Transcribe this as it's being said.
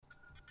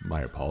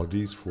My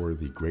apologies for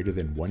the greater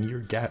than 1 year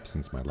gap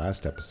since my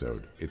last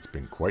episode. It's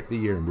been quite the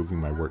year moving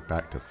my work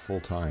back to full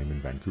time in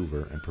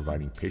Vancouver and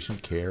providing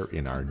patient care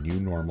in our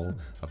new normal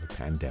of a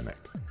pandemic.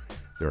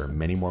 There are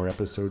many more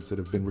episodes that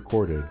have been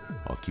recorded.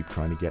 I'll keep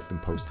trying to get them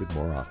posted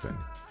more often.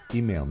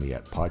 Email me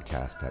at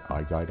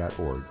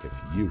podcast@iguy.org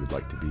if you would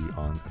like to be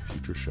on a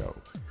future show.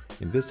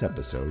 In this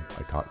episode,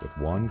 I talked with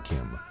Juan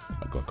Kim,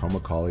 a glaucoma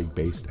colleague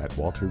based at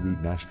Walter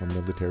Reed National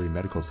Military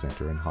Medical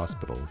Center and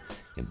Hospital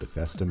in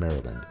Bethesda,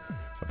 Maryland,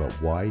 about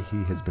why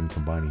he has been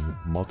combining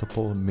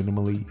multiple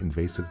minimally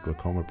invasive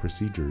glaucoma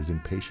procedures in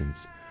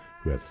patients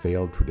who have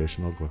failed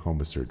traditional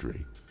glaucoma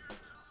surgery.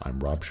 I'm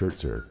Rob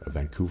Schertzer, a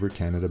Vancouver,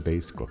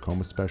 Canada-based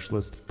glaucoma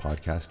specialist,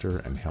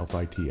 podcaster, and health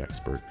IT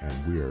expert,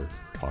 and we're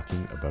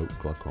talking about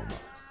glaucoma.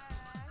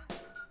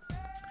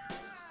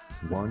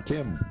 Juan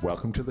Kim,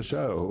 welcome to the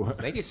show.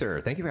 Thank you, sir.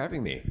 Thank you for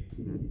having me.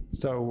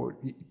 So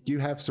you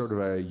have sort of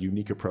a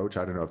unique approach.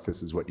 I don't know if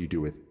this is what you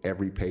do with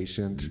every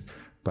patient,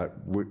 but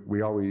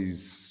we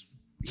always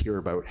hear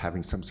about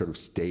having some sort of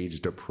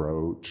staged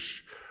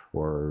approach,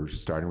 or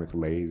starting with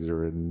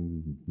laser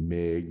and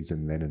MIGS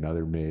and then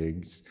another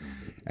MIGS.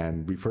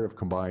 And we've heard of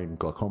combined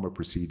glaucoma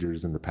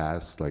procedures in the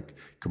past, like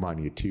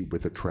combining a tube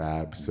with a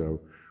trab. So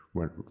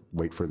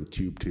wait for the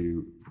tube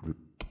to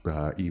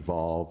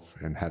evolve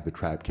and have the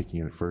trab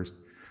kicking in at first.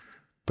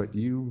 But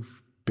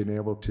you've been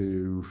able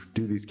to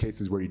do these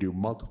cases where you do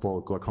multiple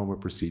glaucoma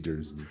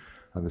procedures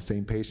on the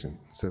same patient.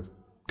 So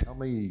tell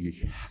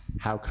me,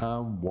 how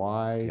come,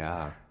 why?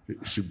 Yeah.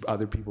 Should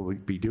other people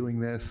be doing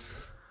this?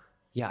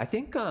 Yeah, I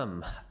think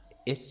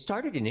it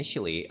started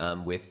initially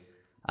with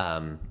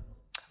trying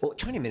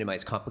to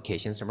minimize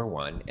complications, number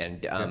one,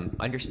 and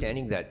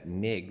understanding that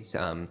MIGS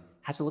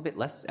has a little bit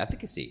less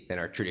efficacy than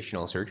our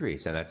traditional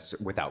surgeries, and that's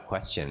without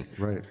question.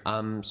 Right.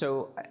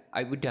 So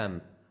I would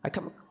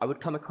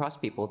come across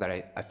people that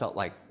I felt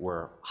like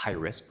were high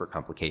risk for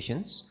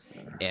complications,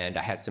 and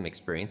I had some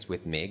experience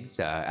with MIGS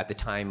at the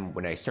time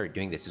when I started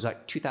doing this. It was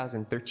like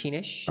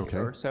 2013-ish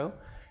or so,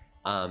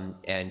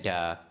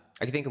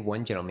 I can think of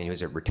one gentleman who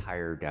was a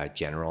retired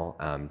general.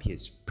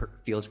 His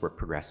fields were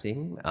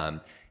progressing.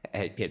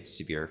 He had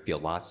severe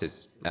field loss.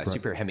 His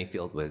superior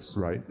hemifield was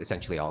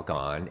essentially all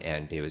gone,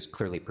 and it was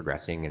clearly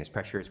progressing, and his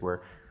pressures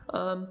were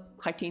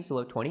high teens to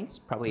low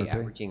 20s, probably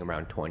averaging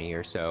around 20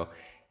 or so.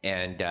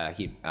 And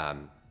he'd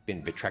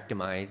been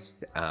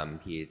vitrectomized.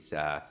 He's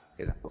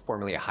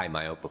formerly a high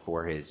myope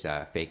before his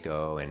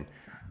phaco, and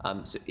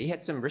so he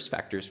had some risk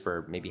factors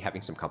for maybe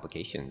having some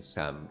complications,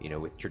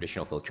 with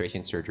traditional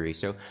filtration surgery.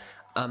 So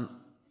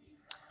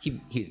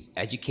he's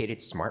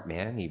educated, smart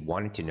man. He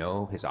wanted to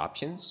know his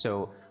options.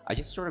 So I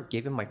just sort of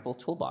gave him my full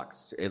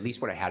toolbox, at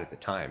least what I had at the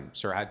time.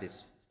 So I had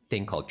this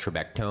thing called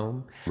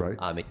trabectome. Right.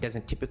 It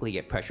doesn't typically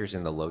get pressures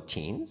in the low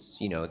teens.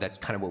 That's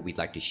kind of what we'd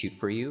like to shoot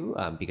for you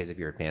because of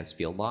your advanced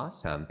field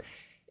loss.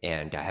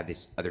 And I have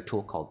this other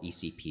tool called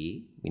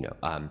ECP.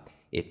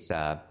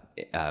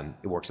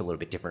 It works a little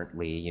bit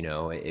differently,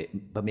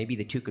 but maybe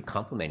the two could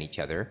complement each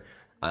other.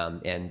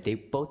 And they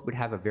both would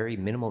have a very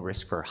minimal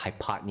risk for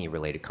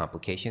hypotony-related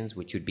complications,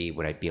 which would be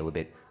what I'd be a little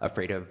bit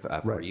afraid of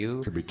for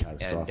you. Could be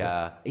catastrophic.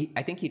 And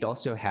I think he'd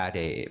also had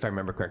if I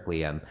remember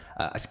correctly, a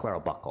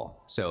scleral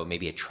buckle. So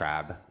maybe a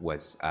trab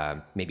was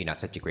maybe not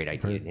such a great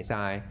idea in his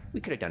eye.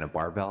 We could have done a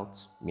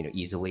Barvelt,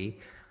 easily.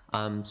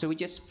 So we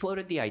just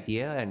floated the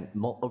idea, and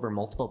over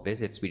multiple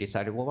visits, we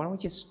decided, well, why don't we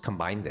just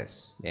combine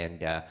this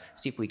and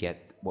see if we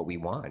get what we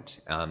want.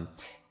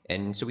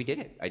 And so we did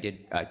it. I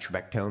did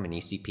trabectome and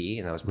ECP,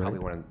 and that was probably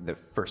one of the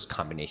first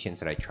combinations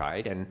that I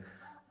tried. And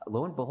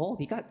lo and behold,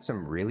 he got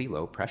some really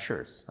low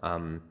pressures.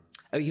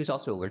 He was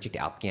also allergic to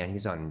Alphagan. He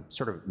was on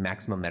sort of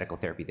maximum medical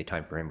therapy at the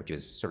time for him, which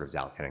was sort of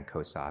Xalatan and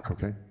Cosop.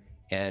 Okay.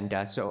 And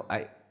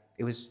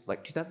it was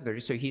like 2030.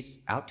 So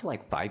he's out to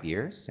like 5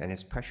 years, and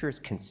his pressure is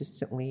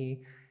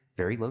consistently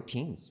very low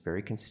teens,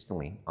 very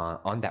consistently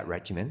on that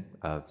regimen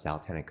of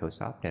Xalatan and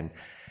Cosop. And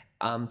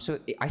so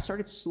I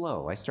started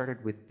slow. I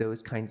started with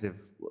those kinds of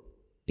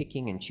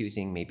picking and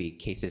choosing maybe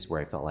cases where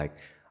I felt like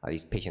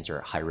these patients are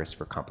at high risk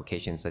for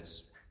complications.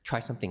 Let's try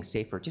something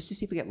safer just to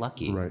see if we get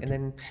lucky. Right. And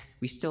then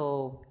we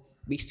still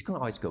can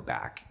always go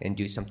back and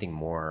do something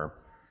more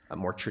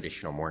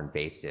traditional, more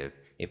invasive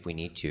if we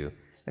need to.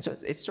 And so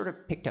it's sort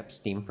of picked up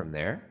steam from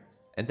there.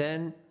 And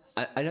then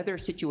another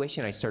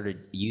situation I started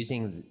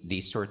using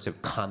these sorts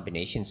of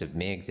combinations of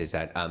MIGS is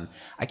that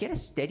I get a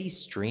steady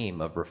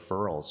stream of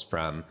referrals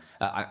from,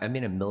 I'm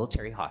in a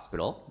military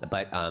hospital,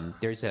 but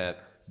there's a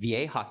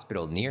VA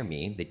hospital near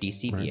me, the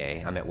DC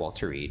VA. I'm at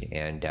Walter Reed,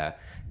 and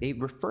they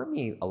refer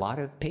me a lot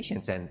of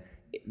patients. And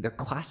the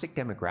classic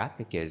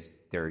demographic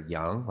is they're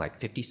young, like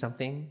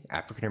 50-something,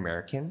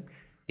 African-American.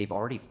 They've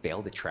already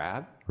failed a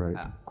trab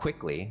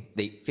quickly.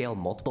 They fail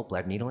multiple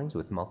blood needlings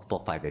with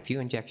multiple 5-FU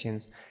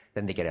injections.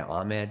 Then they get an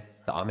Ahmed,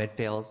 the Ahmed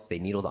fails, they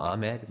needle the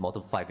Ahmed,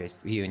 multiply a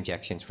few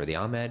injections for the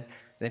Ahmed.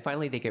 And then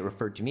finally they get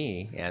referred to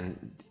me,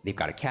 and they've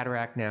got a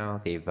cataract now.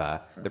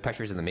 Their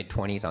pressure's in the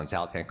mid-20s on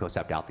Xalatan,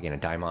 Cosapt, Alphagan,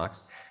 and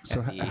Diamox.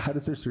 So how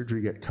does their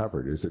surgery get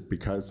covered? Is it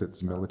because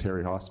it's a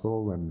military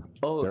hospital and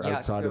they're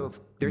outside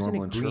of there's an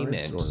normal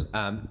agreement.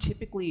 insurance?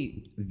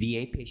 Typically,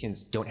 VA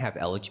patients don't have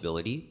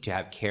eligibility to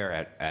have care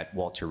at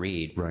Walter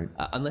Reed, Right.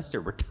 Unless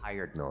they're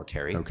retired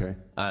military. Okay.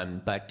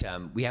 But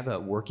we have a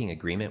working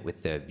agreement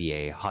with the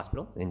VA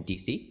hospital in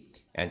DC.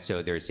 And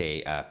so there's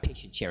a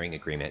patient sharing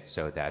agreement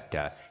so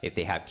that if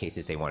they have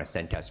cases they want to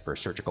send to us for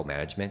surgical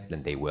management,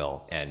 then they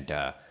will. And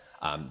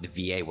the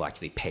VA will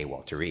actually pay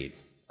Walter Reed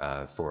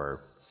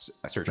for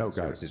surgical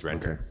services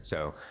rendered. Okay.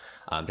 So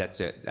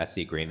that's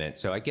the agreement.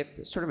 So I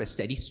get sort of a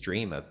steady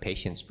stream of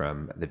patients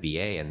from the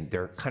VA, and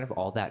they're kind of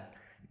all that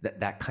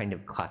kind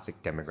of classic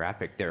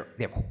demographic.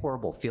 They have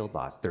horrible field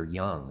loss. They're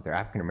young. They're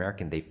African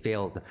American. They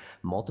failed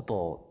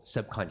multiple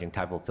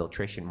subconjunctival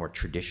filtration, more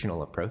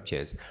traditional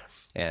approaches,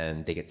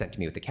 and they get sent to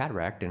me with the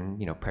cataract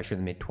and pressure in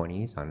the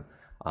mid-20s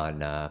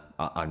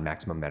on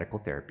maximum medical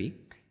therapy.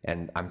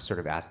 And I'm sort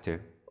of asked to,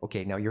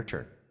 okay, now your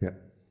turn. Yeah.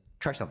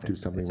 Try something. Do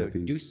something with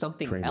these do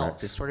something train else.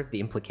 wrecks. Is sort of the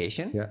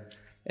implication. Yeah.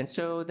 And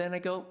so then I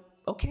go,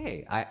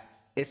 okay.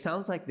 It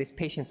sounds like this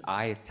patient's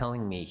eye is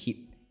telling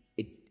me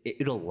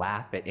it'll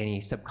laugh at any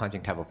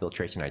subconjunctival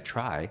filtration I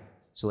try,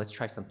 so let's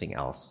try something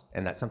else.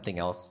 And that something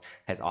else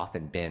has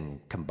often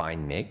been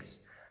combined MIGS.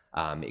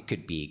 It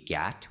could be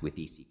GAT with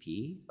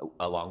ECP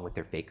along with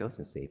their phaco,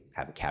 since they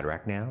have a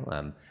cataract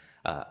now,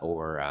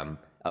 or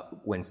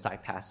when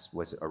CyPass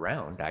was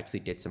around, I actually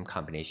did some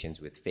combinations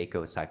with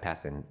phaco,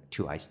 CyPass, and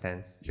 2 eye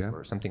stents,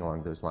 or something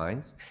along those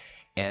lines.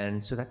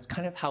 And so that's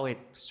kind of how it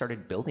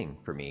started building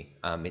for me.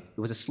 It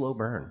was a slow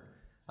burn.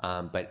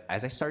 But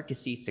as I started to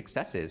see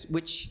successes,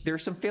 which there are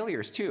some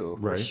failures too,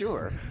 for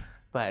sure,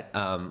 but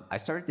I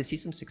started to see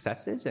some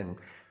successes, and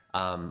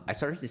I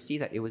started to see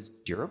that it was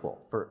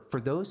durable.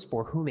 For those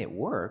for whom it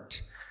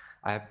worked,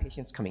 I have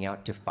patients coming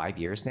out to 5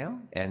 years now,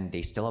 and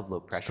they still have low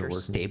pressure,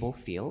 stable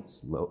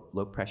fields,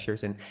 low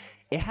pressures, and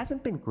it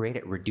hasn't been great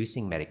at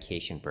reducing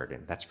medication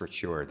burden, that's for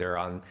sure. They're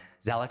on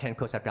Xalatan,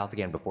 Cosapt,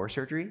 Alphagan before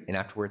surgery, and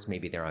afterwards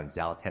maybe they're on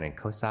Xalatan and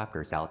Cosapt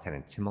or Xalatan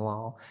and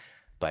Timolol.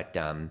 But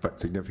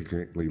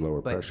significantly lower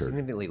pressure.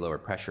 Significantly lower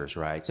pressures,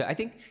 right? So I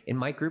think in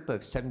my group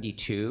of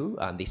 72,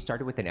 they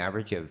started with an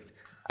average of,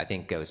 I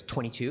think it was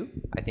 22.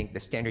 I think the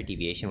standard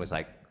deviation was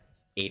like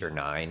 8 or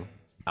 9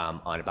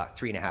 on about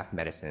 3.5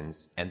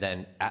 medicines. And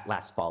then at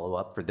last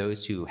follow-up, for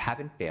those who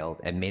haven't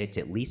failed and made it to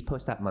at least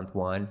post-op month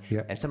 1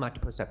 and some out to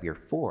post-op year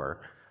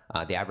 4,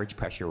 the average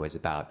pressure was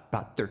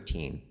about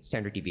 13.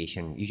 Standard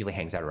deviation usually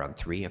hangs out around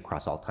 3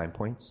 across all time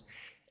points,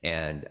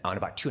 and on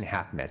about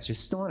 2.5 meds. So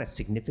still on a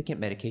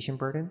significant medication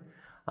burden,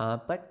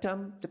 but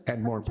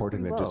and more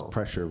important than just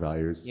pressure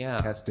values,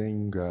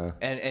 testing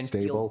and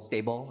stable.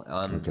 Stable.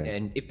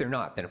 And if they're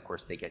not, then of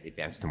course they get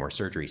advanced to more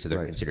surgery, so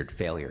they're considered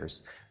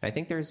failures. And I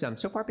think there's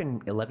so far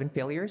been 11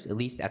 failures, at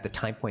least at the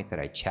time point that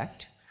I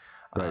checked.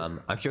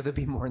 I'm sure there'll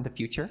be more in the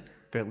future,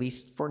 but at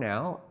least for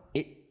now,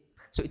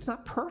 so it's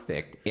not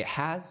perfect. It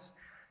has,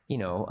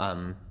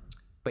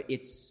 but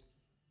it's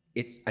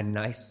a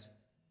nice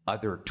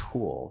other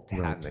tool to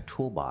have in the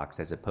toolbox,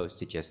 as opposed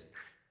to just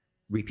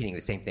repeating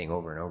the same thing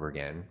over and over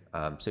again.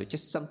 So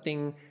just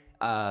something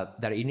that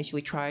I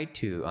initially tried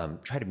to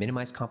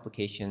minimize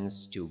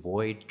complications, to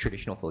avoid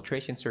traditional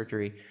filtration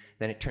surgery.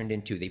 Then it turned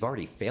into, they've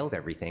already failed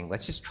everything.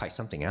 Let's just try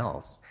something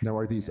else. Now,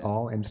 are these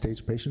all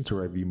end-stage patients,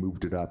 or have you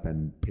moved it up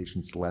and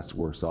patients less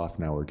worse off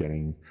now are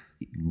getting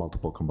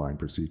multiple combined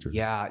procedures?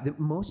 Yeah,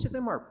 most of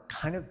them are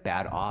kind of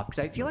bad off, because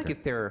I feel like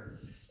if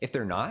they're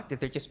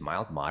just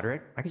mild,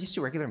 moderate, I could just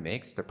do regular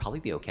MIGS. They'll probably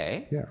be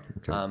okay. Yeah.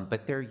 Okay.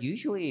 But they're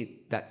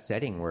usually that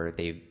setting where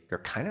they're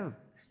kind of,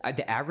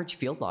 the average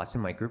field loss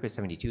in my group of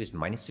 72 is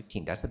minus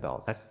 15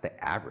 decibels. That's the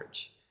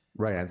average.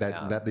 Right, and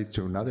that leads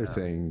to another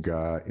thing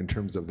in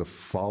terms of the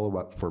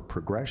follow-up for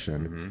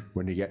progression.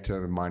 When you get to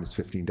the minus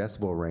 15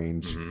 decibel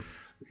range,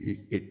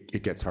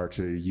 it gets hard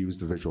to use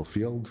the visual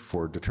field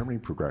for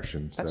determining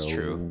progression. That's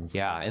true.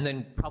 Yeah, and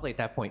then probably at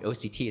that point,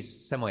 OCT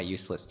is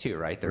semi-useless too,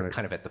 right? They're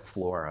kind of at the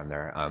floor on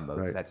their.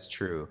 That's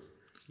true.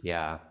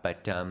 Yeah,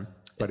 but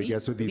I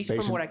guess with these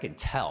patients, from what I can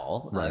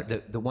tell,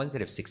 the ones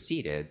that have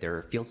succeeded,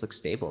 their fields look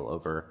stable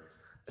over.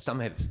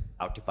 Some have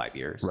out to 5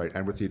 years. Right,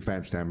 and with the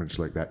advanced damage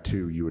like that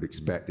too, you would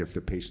expect if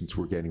the patients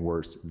were getting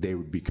worse, they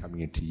would be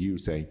coming into you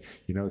saying,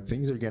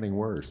 things are getting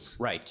worse.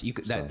 Right,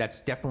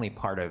 that's definitely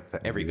part of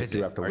every visit.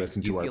 You have to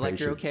listen to our patients.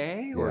 Do you feel like you're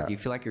okay, or do you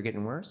feel like you're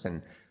getting worse?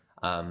 And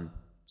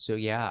so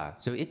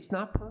it's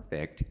not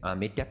perfect.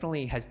 It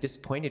definitely has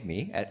disappointed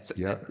me at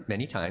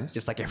many times,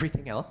 just like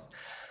everything else.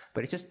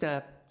 But it's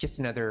just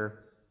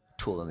another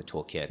tool in the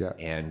toolkit,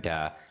 and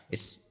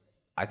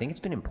I think it's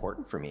been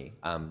important for me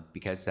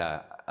because.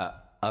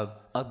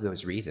 Of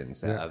those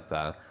reasons,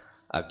 of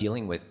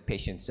dealing with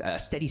patients, a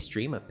steady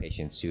stream of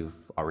patients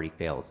who've already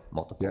failed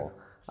multiple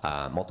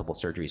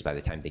surgeries by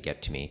the time they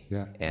get to me.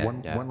 Yeah.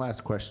 And one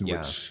last question,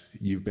 which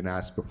you've been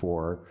asked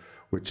before,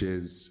 which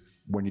is,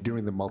 when you're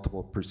doing the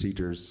multiple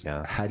procedures,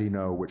 Yeah. how do you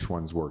know which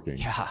one's working?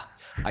 Yeah,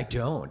 I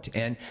don't.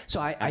 And so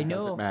I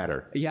know. Does it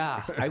matter?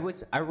 Yeah, I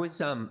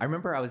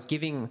remember I was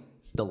giving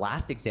the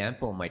last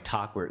example in my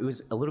talk where it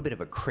was a little bit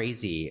of a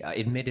crazy,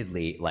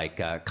 admittedly,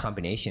 like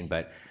combination,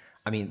 but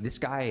I mean, this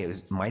guy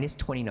was minus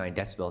 29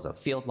 decibels of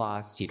field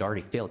loss. He'd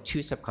already failed 2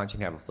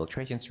 subconjunctival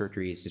filtration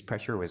surgeries. His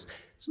pressure was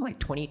something like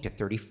 28 to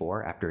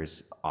 34 after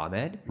his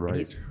Ahmed. Right. And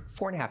he's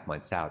 4.5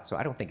 months out. So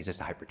I don't think it's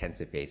just a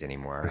hypertensive phase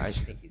anymore. I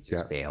think he's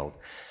just failed.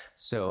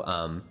 So,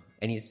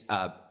 and he's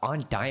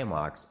on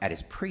Diamox at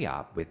his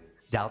pre-op with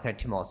Xalatan,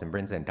 Timolol,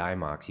 Simbrinza, and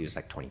Diamox. He was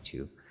like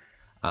 22.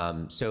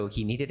 So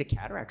he needed a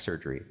cataract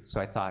surgery.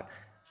 So I thought,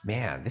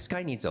 man, this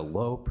guy needs a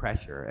low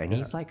pressure, and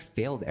he's like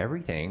failed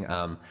everything.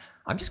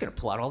 I'm just going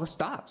to pull out all the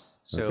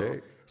stops. So,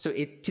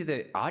 to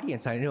the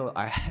audience, I know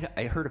I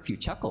heard a few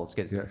chuckles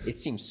because it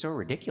seems so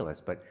ridiculous.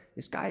 But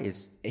this guy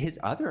his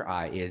other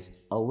eye is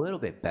a little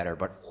bit better,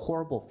 but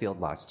horrible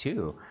field loss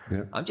too.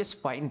 Yeah. I'm just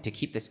fighting to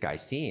keep this guy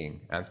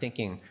seeing. I'm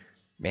thinking,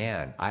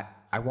 man,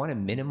 I want to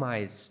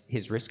minimize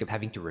his risk of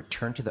having to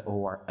return to the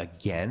OR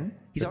again.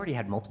 He's already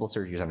had multiple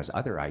surgeries on his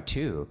other eye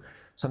too.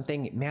 So I'm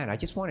thinking, man, I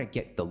just want to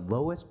get the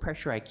lowest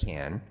pressure I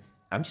can.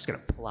 I'm just going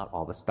to pull out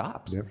all the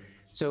stops. Yep.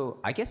 So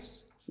I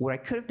guess what I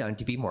could have done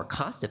to be more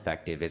cost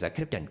effective is I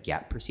could have done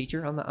gap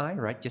procedure on the eye,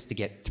 right? Just to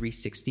get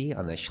 360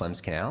 on the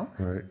Schlemm's canal.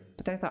 Right.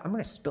 But then I thought, I'm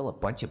going to spill a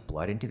bunch of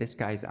blood into this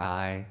guy's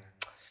eye.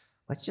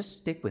 Let's just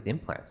stick with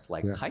implants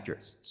like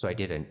Hydrus. So I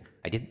did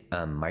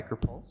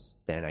Micropulse,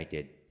 then I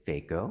did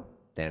Phaco,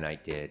 then I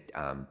did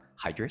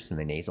Hydrus in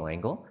the nasal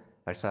angle.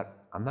 I thought,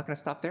 I'm not going to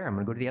stop there. I'm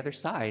going to go to the other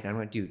side. I'm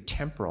going to do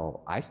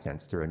temporal eye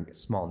stents through a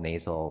small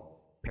nasal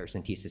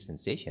paracentesis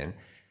incision.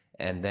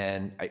 And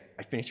then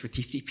I finished with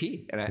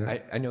TCP. And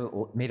I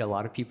know it made a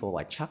lot of people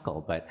like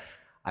chuckle, but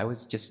I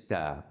was just,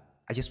 I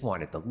just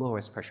wanted the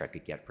lowest pressure I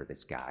could get for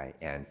this guy.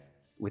 And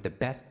with the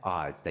best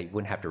odds that he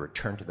wouldn't have to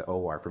return to the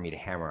OR for me to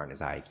hammer on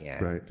his eye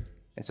again. Right.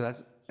 And so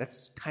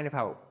that's kind of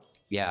how,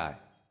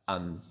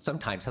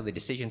 sometimes how the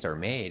decisions are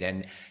made.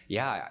 And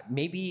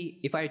maybe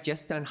if I had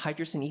just done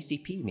Hydrus and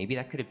ECP, maybe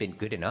that could have been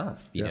good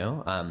enough, you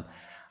know?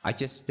 I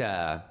just...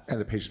 and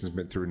the patient's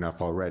been through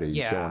enough already.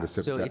 You don't want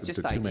to so it's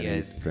just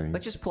ideas. Things.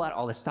 Let's just pull out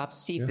all the stops,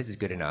 see if this is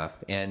good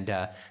enough.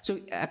 And so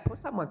at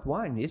post-op month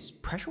 1, his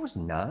pressure was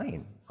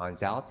 9 on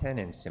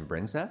Xalatan and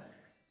Simbrinza.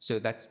 So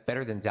that's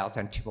better than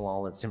Xalatan,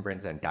 Timolol, and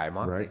Simbrinza and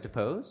Diamox, I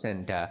suppose.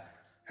 And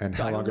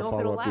so how long a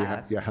follow-up do you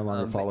have? Yeah, how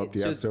long a follow-up do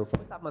you have so far?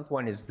 Post-op month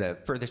 1 is the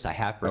furthest I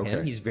have for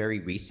him. He's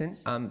very recent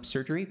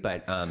surgery,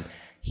 but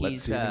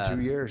let's see him in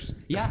 2 years.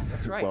 Yeah,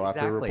 that's right. We'll have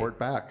to report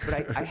back.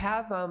 But I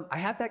have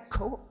that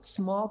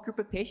small group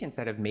of patients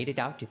that have made it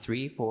out to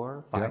 3,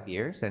 4, 5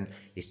 years, and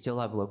they still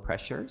have low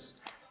pressures.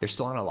 They're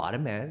still on a lot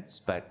of meds,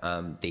 but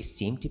they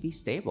seem to be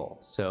stable.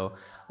 So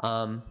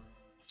I'm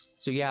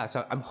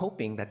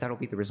hoping that'll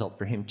be the result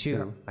for him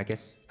too. Yeah.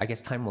 I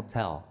guess time will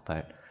tell.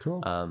 But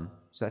cool.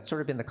 So that's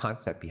sort of been the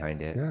concept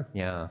behind it.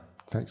 Yeah.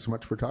 Thanks so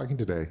much for talking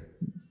today.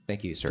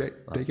 Thank you, sir.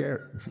 Take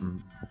care.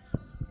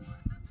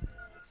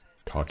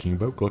 Talking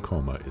About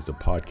Glaucoma is a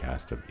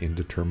podcast of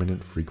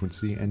indeterminate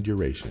frequency and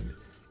duration.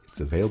 It's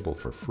available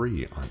for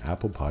free on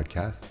Apple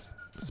Podcasts,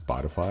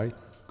 Spotify,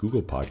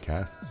 Google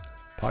Podcasts,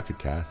 Pocket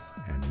Casts,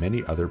 and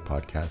many other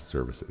podcast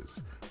services.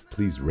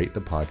 Please rate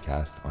the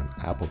podcast on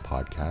Apple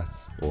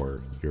Podcasts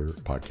or your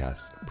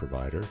podcast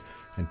provider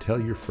and tell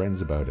your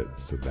friends about it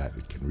so that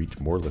it can reach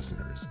more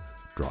listeners.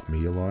 Drop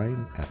me a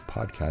line at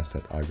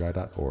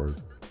podcast@igai.org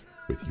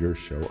with your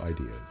show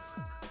ideas.